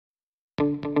It's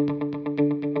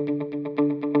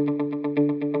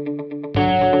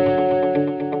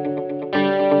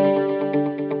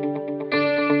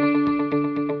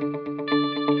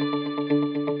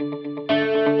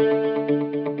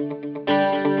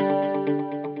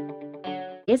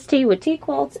T with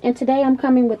TeaQuilts, and today I'm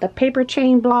coming with a paper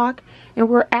chain block, and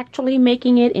we're actually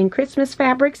making it in Christmas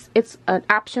fabrics. It's an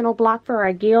optional block for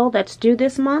our guild that's due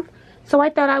this month, so I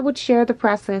thought I would share the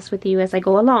process with you as I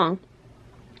go along.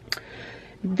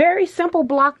 Very simple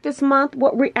block this month.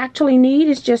 What we actually need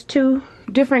is just two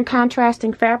different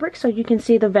contrasting fabrics so you can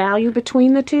see the value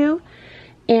between the two,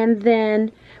 and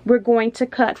then we're going to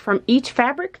cut from each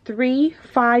fabric 3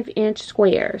 5-inch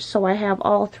squares. So I have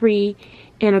all 3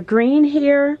 in a green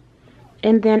here,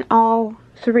 and then all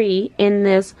 3 in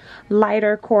this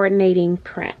lighter coordinating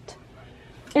print.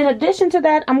 In addition to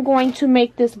that, I'm going to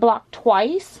make this block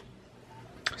twice.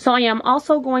 So I am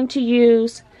also going to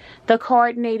use the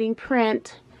coordinating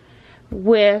print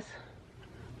with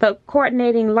the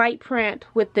coordinating light print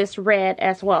with this red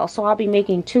as well. So I'll be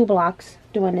making 2 blocks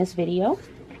during this video.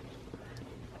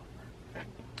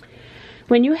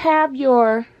 When you have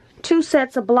your 2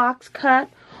 sets of blocks cut,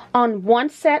 on one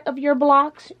set of your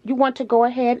blocks, you want to go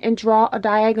ahead and draw a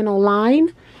diagonal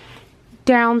line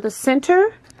down the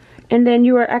center, and then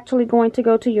you are actually going to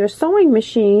go to your sewing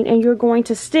machine and you're going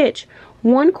to stitch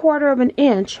 1/4 of an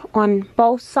inch on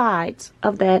both sides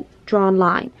of that drawn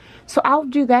line. So I'll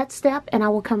do that step and I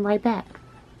will come right back.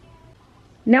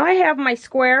 Now I have my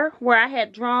square where I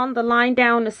had drawn the line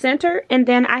down the center, and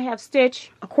then I have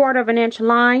stitched 1/4 of an inch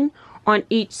line on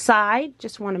each side.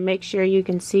 Just want to make sure you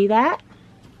can see that.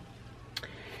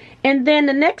 And then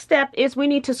the next step is we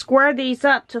need to square these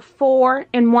up to 4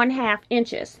 1/2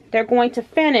 inches. They're going to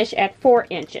finish at 4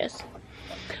 inches.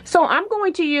 So I'm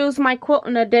going to use my Quilt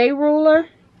in a Day ruler.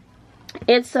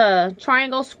 It's a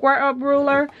triangle square up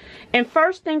ruler. And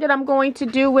first thing that I'm going to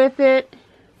do with it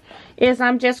is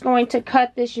I'm just going to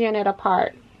cut this unit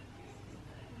apart.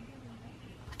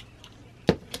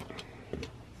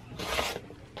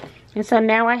 And so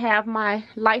now I have my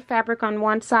light fabric on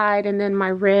one side and then my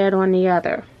red on the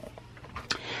other.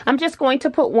 I'm just going to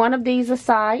put one of these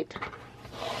aside.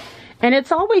 And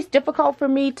it's always difficult for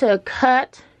me to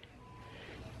cut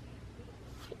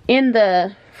in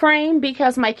the frame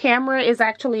because my camera is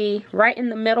actually right in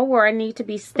the middle where I need to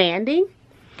be standing.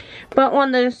 But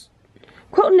on the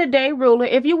Quilt in a Day ruler,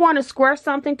 if you want to square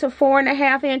something to 4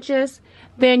 1/2 inches,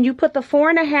 then you put the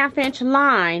 4 1/2 inch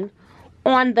line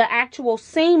on the actual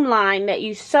seam line that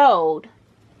you sewed,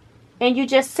 and you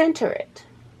just center it.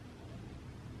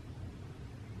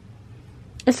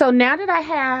 And so now that I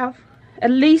have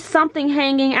at least something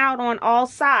hanging out on all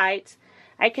sides,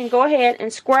 I can go ahead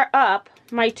and square up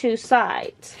my 2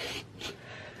 sides.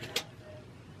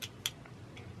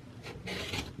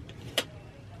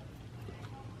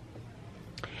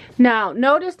 Now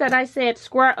notice that I said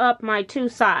square up my 2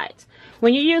 sides.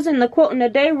 When you're using the Quilt in a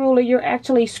Day ruler, you're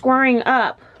actually squaring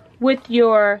up with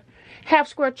your half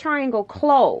square triangle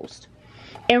closed.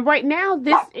 And right now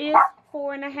this is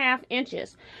 4 1/2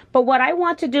 inches. But what I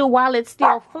want to do while it's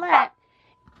still flat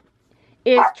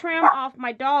is trim off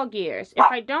my dog ears. If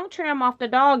I don't trim off the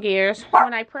dog ears,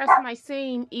 when I press my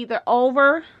seam either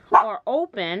over or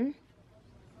open,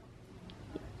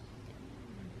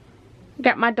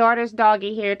 got my daughter's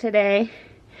doggy here today,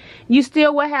 you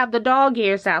still will have the dog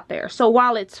ears out there. So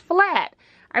while it's flat,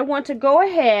 I want to go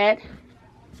ahead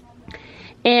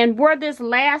and where this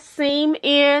last seam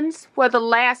ends, where the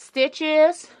last stitch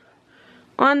is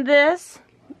on this,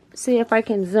 see if I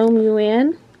can zoom you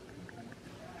in.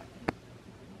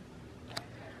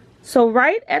 So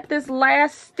right at this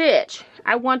last stitch,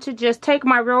 I want to just take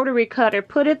my rotary cutter,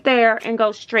 put it there, and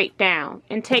go straight down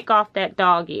and take off that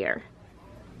dog ear.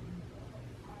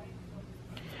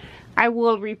 I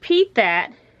will repeat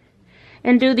that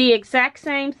and do the exact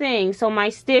same thing. So my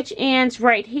stitch ends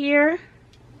right here,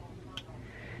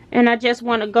 and I just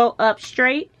want to go up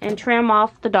straight and trim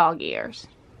off the dog ears.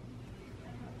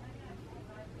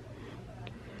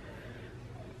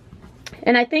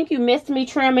 And I think you missed me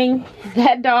trimming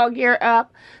that dog ear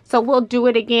up, so we'll do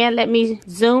it again. Let me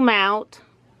zoom out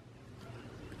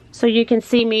so you can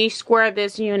see me square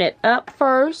this unit up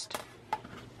first.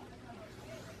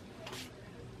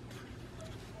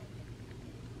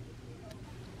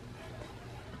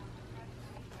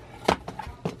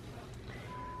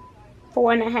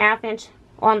 Four and a half inch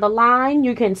on the line.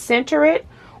 You can center it,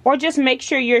 or just make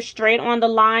sure you're straight on the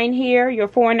line here. Your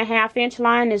 4 1/2 inch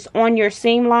line is on your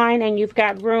seam line and you've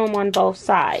got room on both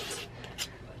sides.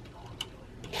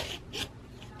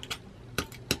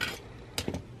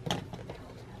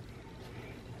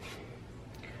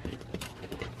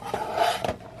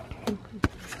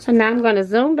 So now I'm going to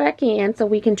zoom back in so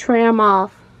we can trim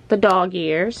off the dog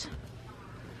ears.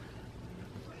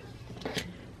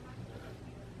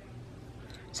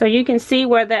 So you can see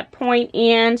where that point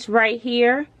ends right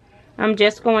here. I'm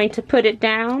just going to put it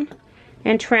down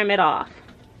and trim it off.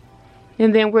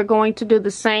 And then we're going to do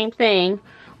the same thing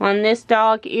on this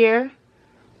dog ear.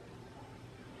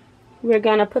 We're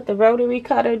going to put the rotary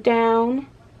cutter down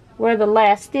where the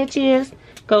last stitch is,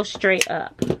 go straight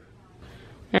up.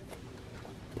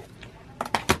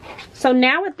 So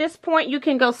now at this point you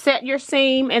can go set your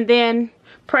seam and then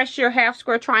press your half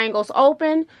square triangles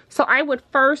open. So I would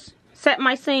first set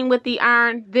my seam with the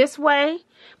iron this way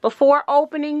before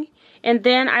opening, and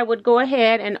then I would go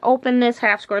ahead and open this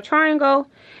half square triangle,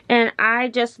 and I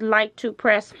just like to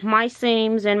press my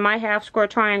seams and my half square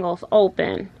triangles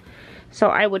open. So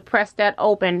I would press that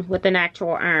open with an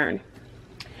actual iron.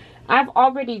 I've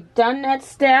already done that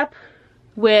step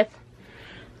with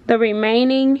the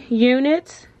remaining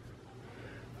units,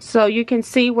 so you can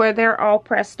see where they're all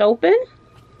pressed open.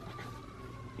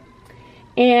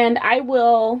 And I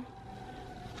will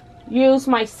use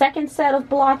my second set of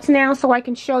blocks now so I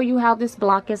can show you how this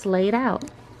block is laid out.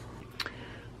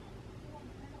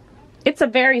 It's a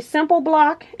very simple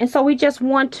block, and so we just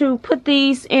want to put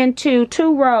these into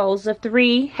 2 rows of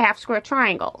 3 half square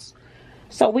triangles.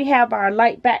 So we have our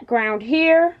light background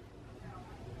here,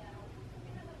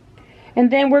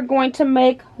 and then we're going to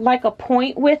make like a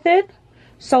point with it.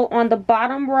 So on the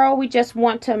bottom row we just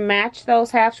want to match those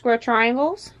half square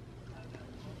triangles.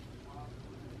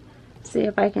 See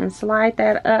if I can slide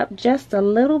that up just a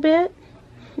little bit.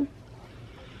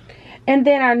 And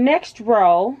then our next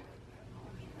row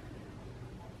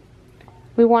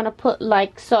we want to put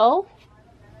like so.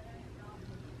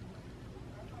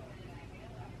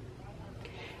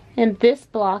 And this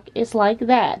block is like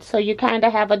that. So you kind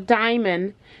of have a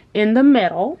diamond in the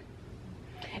middle.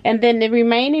 And then the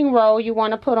remaining row you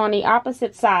want to put on the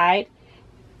opposite side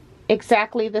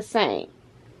exactly the same.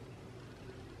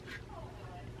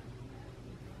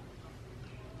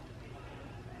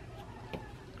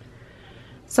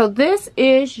 So this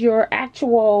is your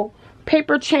actual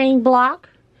paper chain block.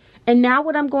 And now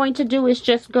what I'm going to do is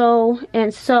just go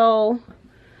and sew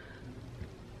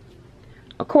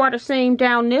a 1/4 seam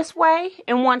down this way.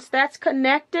 And once that's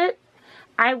connected,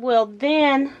 I will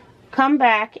then come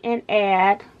back and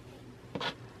add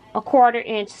a 1/4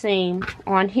 inch seam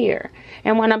on here.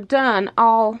 And when I'm done,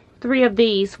 all 3 of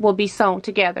these will be sewn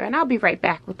together. And I'll be right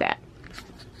back with that.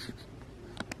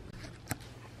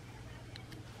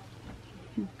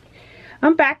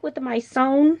 I'm back with my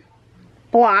sewn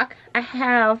block. I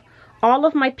have all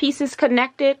of my pieces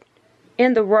connected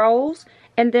in the rows,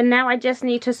 and then now I just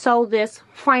need to sew this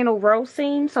final row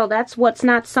seam. So that's what's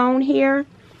not sewn here.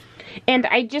 And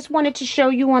I just wanted to show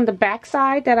you on the back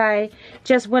side that I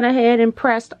just went ahead and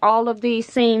pressed all of these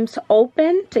seams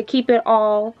open to keep it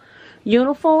all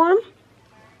uniform.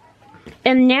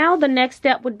 And now the next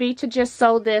step would be to just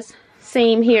sew this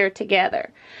seam here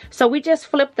together. So we just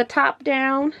flip the top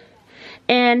down.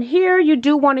 And here you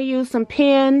do want to use some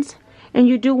pins, and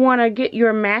you do want to get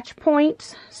your match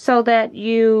points so that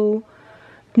you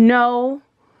know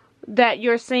that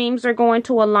your seams are going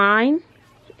to align.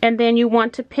 And then you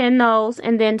want to pin those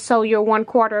and then sew your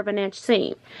 1/4 inch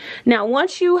seam. Now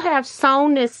once you have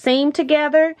sewn this seam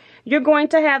together, you're going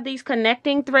to have these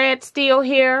connecting threads still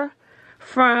here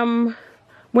from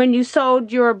when you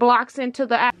sewed your blocks into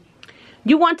the...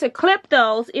 You want to clip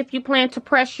those if you plan to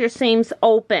press your seams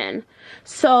open.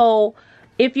 So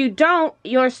if you don't,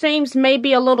 your seams may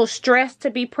be a little stressed to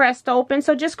be pressed open.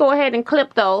 So just go ahead and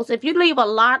clip those. If you leave a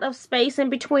lot of space in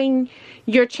between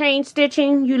your chain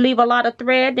stitching, you leave a lot of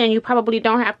thread, then you probably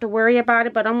don't have to worry about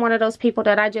it. But I'm one of those people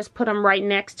that I just put them right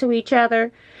next to each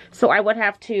other. So I would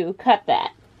have to cut that.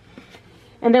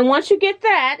 And then once you get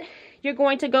that, you're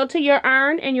going to go to your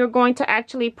iron and you're going to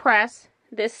actually press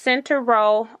this center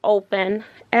row open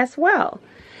as well.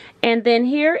 And then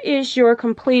here is your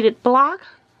completed block,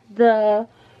 the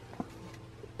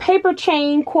paper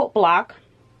chain quilt block.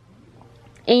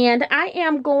 And I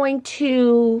am going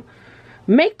to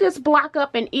make this block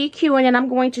up in EQ, and then I'm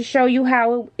going to show you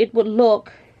how it would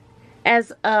look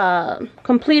as a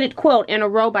completed quilt in a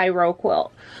row by row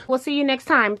quilt. We'll see you next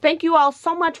time. Thank you all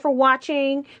so much for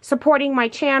watching, supporting my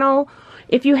channel.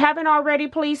 If you haven't already,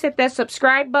 please hit that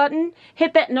subscribe button.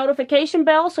 Hit that notification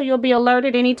bell so you'll be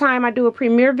alerted anytime I do a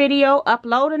premiere video,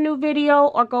 upload a new video,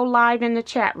 or go live in the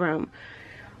chat room.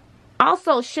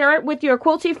 Also, share it with your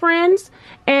quilty friends,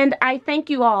 and I thank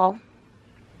you all.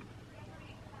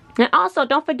 And also,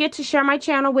 don't forget to share my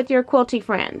channel with your quilty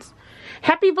friends.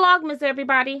 Happy Vlogmas,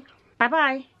 everybody.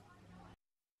 Bye-bye.